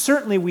 And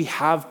certainly we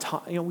have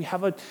we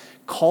have a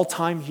call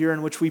time here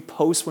in which we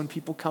post when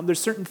people come. There's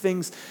certain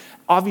things,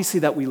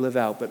 obviously, that we live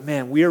out, but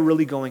man, we are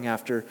really going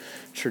after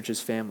church as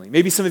family.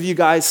 Maybe some of you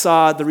guys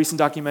saw the recent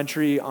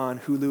documentary on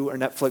Hulu or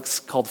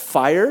Netflix called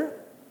Fire.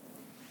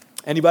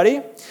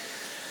 Anybody?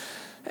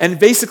 And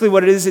basically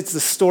what it is, it's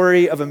the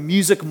story of a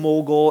music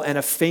mogul and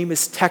a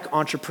famous tech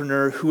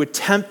entrepreneur who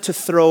attempt to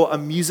throw a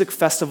music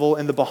festival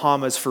in the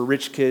Bahamas for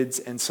rich kids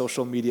and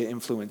social media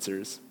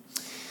influencers.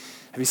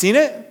 Have you seen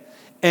it?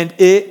 And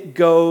it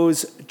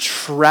goes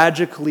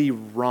tragically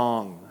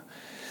wrong.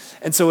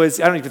 And so I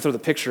don't even throw the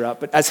picture up,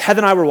 but as Heather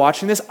and I were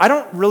watching this, I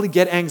don't really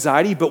get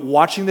anxiety, but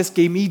watching this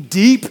gave me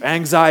deep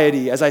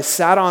anxiety as I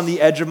sat on the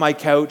edge of my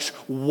couch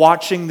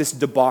watching this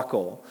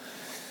debacle.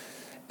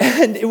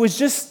 And it was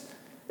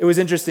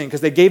interesting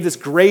because they gave this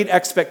great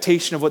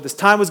expectation of what this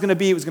time was going to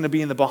be. It was going to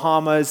be in the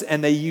Bahamas,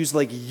 and they used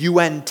like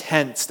UN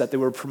tents that they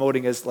were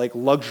promoting as like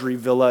luxury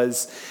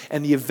villas,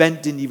 and the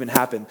event didn't even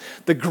happen.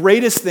 The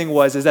greatest thing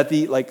is that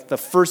the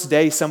first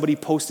day somebody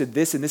posted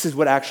this, and this is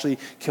what actually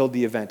killed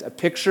the event. A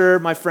picture,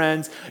 my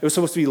friends, it was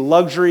supposed to be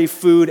luxury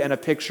food and a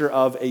picture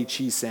of a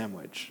cheese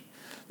sandwich.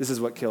 This is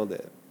what killed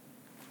it.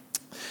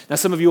 Now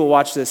some of you will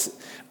watch this,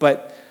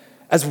 but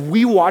as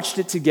we watched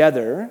it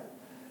together,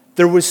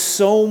 there was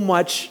so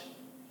much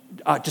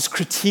just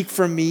critique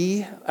from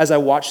me as I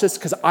watched this,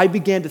 because I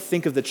began to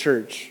think of the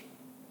church.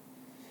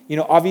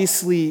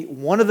 Obviously,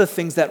 one of the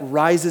things that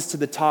rises to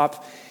the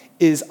top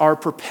is our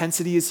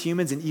propensity as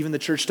humans, and even the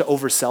church, to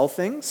oversell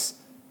things,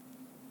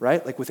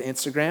 right? Like with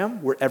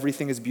Instagram, where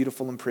everything is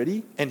beautiful and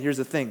pretty. And here's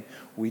the thing,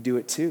 we do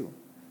it too.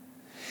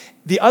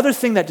 The other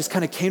thing that just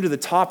kind of came to the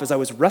top as I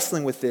was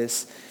wrestling with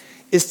this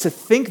is to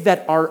think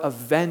that our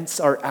events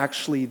are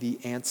actually the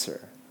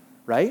answer,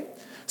 right?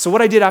 So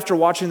what I did after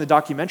watching the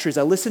documentary is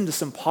I listened to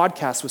some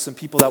podcasts with some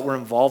people that were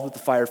involved with the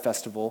Fire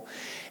Festival,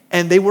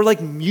 and they were like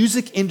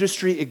music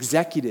industry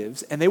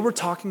executives, and they were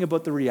talking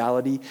about the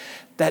reality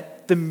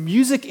that the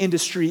music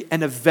industry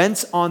and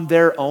events on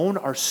their own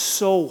are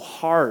so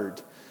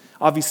hard.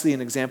 Obviously,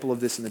 an example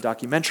of this in the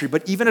documentary,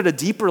 but even at a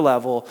deeper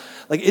level,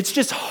 like it's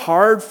just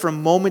hard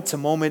from moment to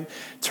moment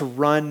to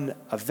run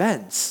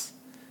events.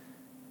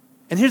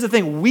 And here's the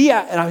thing,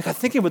 and I got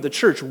thinking about the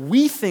church,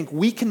 we think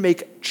we can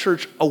make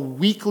church a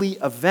weekly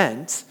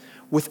event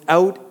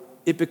without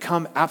it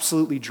become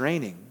absolutely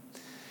draining.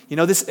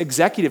 This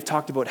executive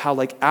talked about how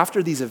like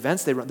after these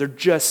events they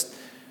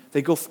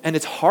go, and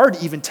it's hard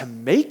even to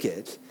make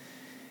it.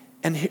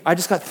 And I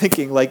just got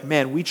thinking like,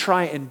 man, we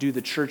try and do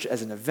the church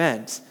as an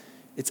event,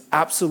 it's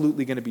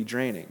absolutely going to be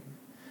draining.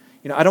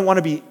 I don't want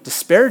to be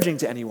disparaging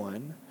to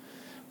anyone,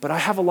 but I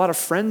have a lot of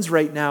friends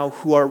right now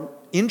who are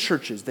in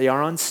churches. They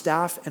are on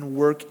staff and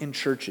work in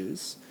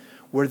churches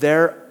where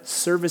their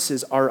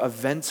services are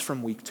events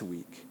from week to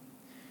week.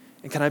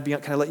 And can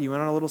I let you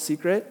in on a little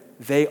secret?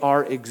 They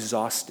are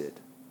exhausted.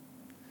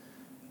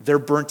 They're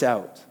burnt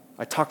out.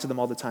 I talk to them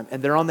all the time.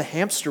 And they're on the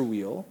hamster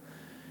wheel,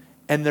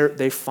 and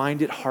they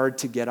find it hard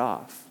to get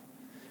off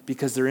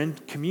because they're in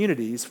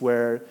communities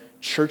where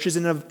church is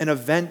an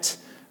event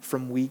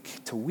from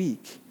week to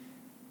week.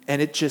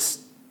 And it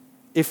just,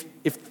 if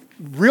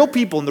real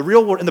people in the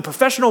real world, in the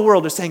professional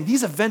world, are saying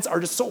these events are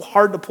just so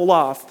hard to pull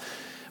off,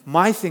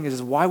 my thing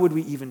is why would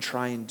we even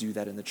try and do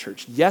that in the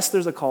church? Yes,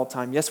 there's a call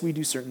time. Yes, we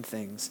do certain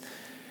things.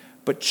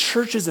 But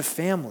church as a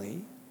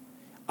family,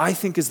 I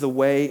think, is the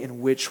way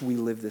in which we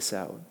live this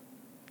out.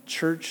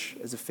 Church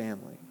as a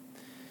family.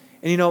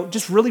 And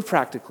just really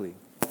practically,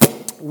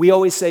 we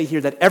always say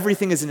here that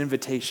everything is an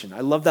invitation. I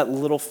love that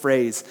little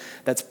phrase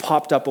that's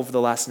popped up over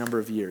the last number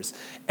of years.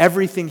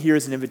 Everything here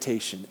is an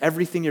invitation.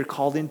 Everything you're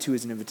called into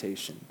is an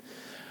invitation.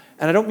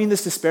 And I don't mean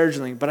this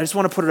disparagingly, but I just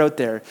want to put it out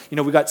there.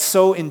 We got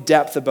so in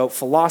depth about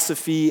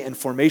philosophy and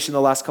formation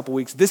the last couple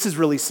weeks. This is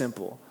really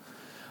simple.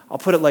 I'll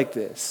put it like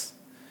this.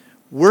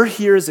 We're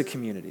here as a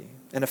community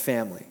and a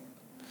family,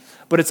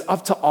 but it's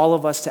up to all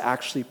of us to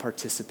actually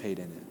participate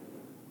in it.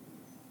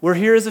 We're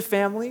here as a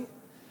family.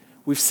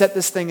 We've set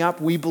this thing up,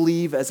 we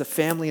believe, as a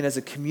family and as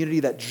a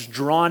community that's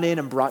drawn in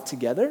and brought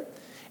together.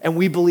 And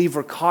we believe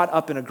we're caught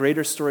up in a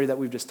greater story that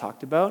we've just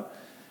talked about.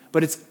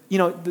 But it's,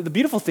 the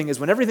beautiful thing is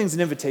when everything's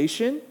an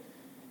invitation,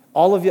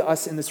 all of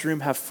us in this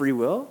room have free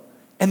will.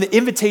 And the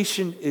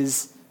invitation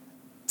is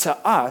to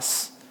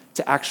us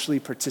to actually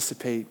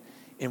participate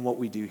in what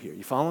we do here.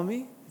 You follow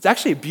me? It's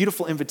actually a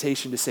beautiful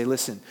invitation to say,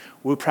 listen,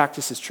 we'll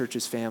practice as church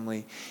as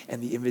family, and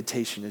the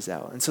invitation is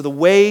out. And so the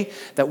way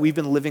that we've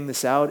been living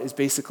this out is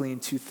basically in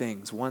two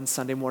things. One,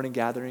 Sunday morning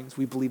gatherings.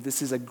 We believe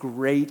this is a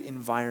great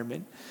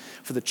environment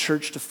for the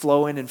church to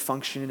flow in and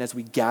function in as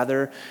we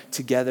gather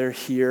together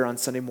here on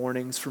Sunday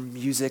mornings for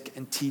music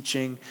and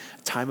teaching,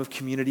 a time of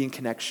community and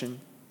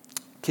connection,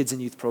 kids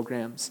and youth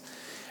programs.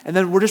 And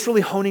then we're just really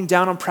honing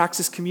down on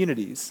praxis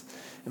communities.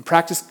 And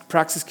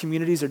praxis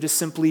communities are just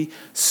simply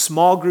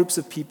small groups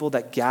of people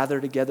that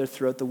gather together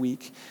throughout the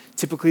week.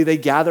 Typically, they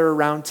gather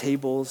around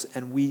tables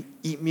and we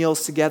eat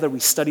meals together, we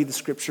study the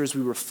scriptures,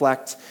 we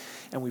reflect,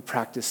 and we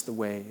practice the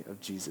way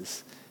of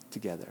Jesus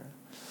together.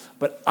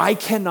 But I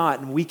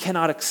cannot and we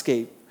cannot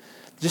escape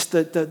just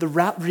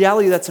the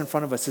reality that's in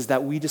front of us is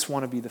that we just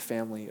want to be the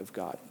family of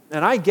God.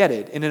 And I get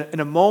it. In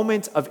a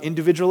moment of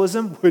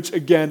individualism, which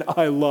again,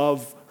 I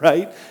love,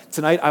 right?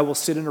 Tonight, I will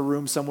sit in a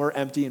room somewhere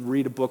empty and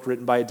read a book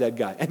written by a dead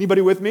guy.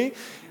 Anybody with me?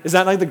 Is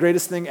that like the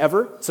greatest thing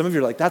ever? Some of you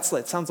are like,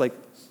 it sounds like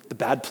the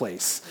bad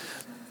place.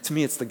 To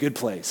me, it's the good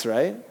place,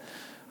 right?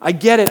 I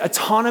get it.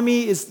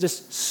 Autonomy is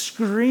just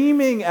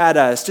screaming at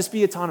us. Just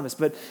be autonomous.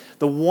 But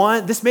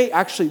this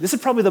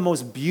is probably the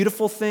most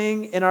beautiful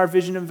thing in our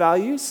vision and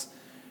values,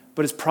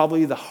 but it's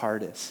probably the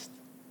hardest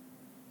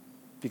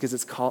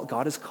because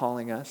God is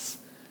calling us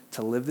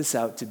to live this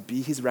out, to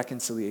be his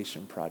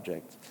reconciliation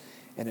project,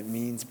 and it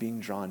means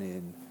being drawn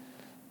in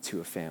to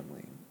a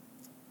family.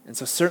 And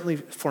so certainly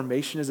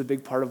formation is a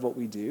big part of what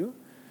we do,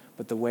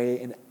 but the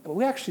way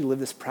we actually live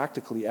this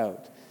practically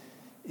out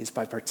is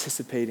by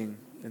participating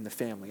in the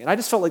family. And I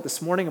just felt like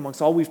this morning,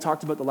 amongst all we've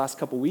talked about the last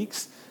couple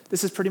weeks,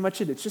 this is pretty much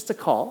it. It's just a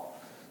call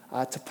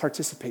to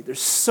participate.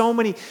 There's so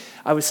many,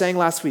 I was saying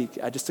last week,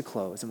 just to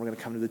close, and we're going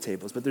to come to the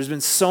tables, but there's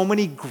been so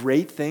many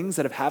great things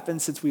that have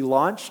happened since we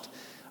launched.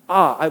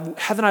 Heather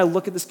and I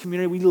look at this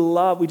community,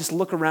 we just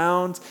look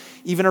around,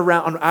 even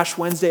around on Ash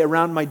Wednesday,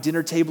 around my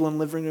dinner table and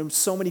living room,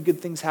 so many good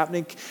things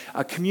happening,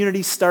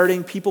 community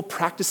starting, people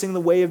practicing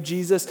the way of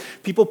Jesus,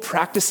 people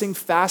practicing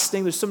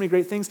fasting, there's so many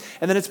great things,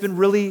 and then this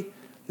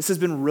has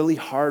been really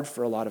hard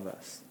for a lot of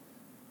us.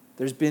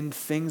 There's been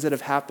things that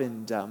have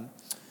happened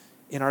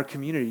in our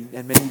community,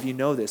 and many of you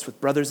know this,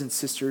 with brothers and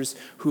sisters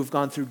who have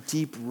gone through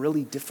deep,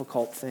 really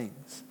difficult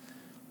things.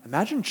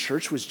 Imagine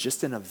church was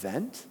just an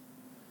event.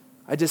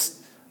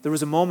 There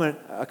was a moment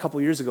a couple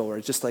years ago where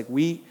it's just like,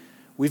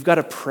 we've got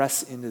to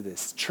press into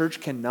this.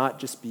 Church cannot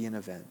just be an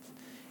event.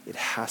 It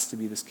has to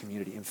be this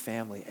community and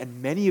family.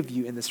 And many of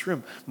you in this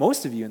room,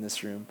 most of you in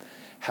this room,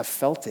 have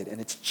felt it,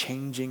 and it's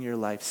changing your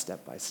life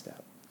step by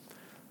step.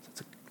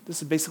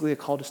 This is basically a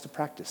call just to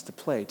practice, to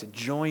play, to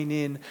join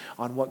in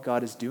on what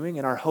God is doing.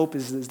 And our hope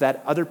is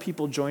that other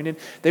people join in.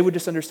 They would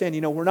just understand,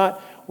 we're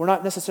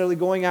not necessarily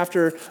going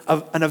after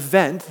an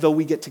event, though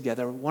we get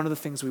together. One of the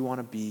things we want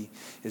to be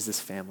is this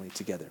family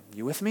together.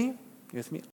 You with me? You with me?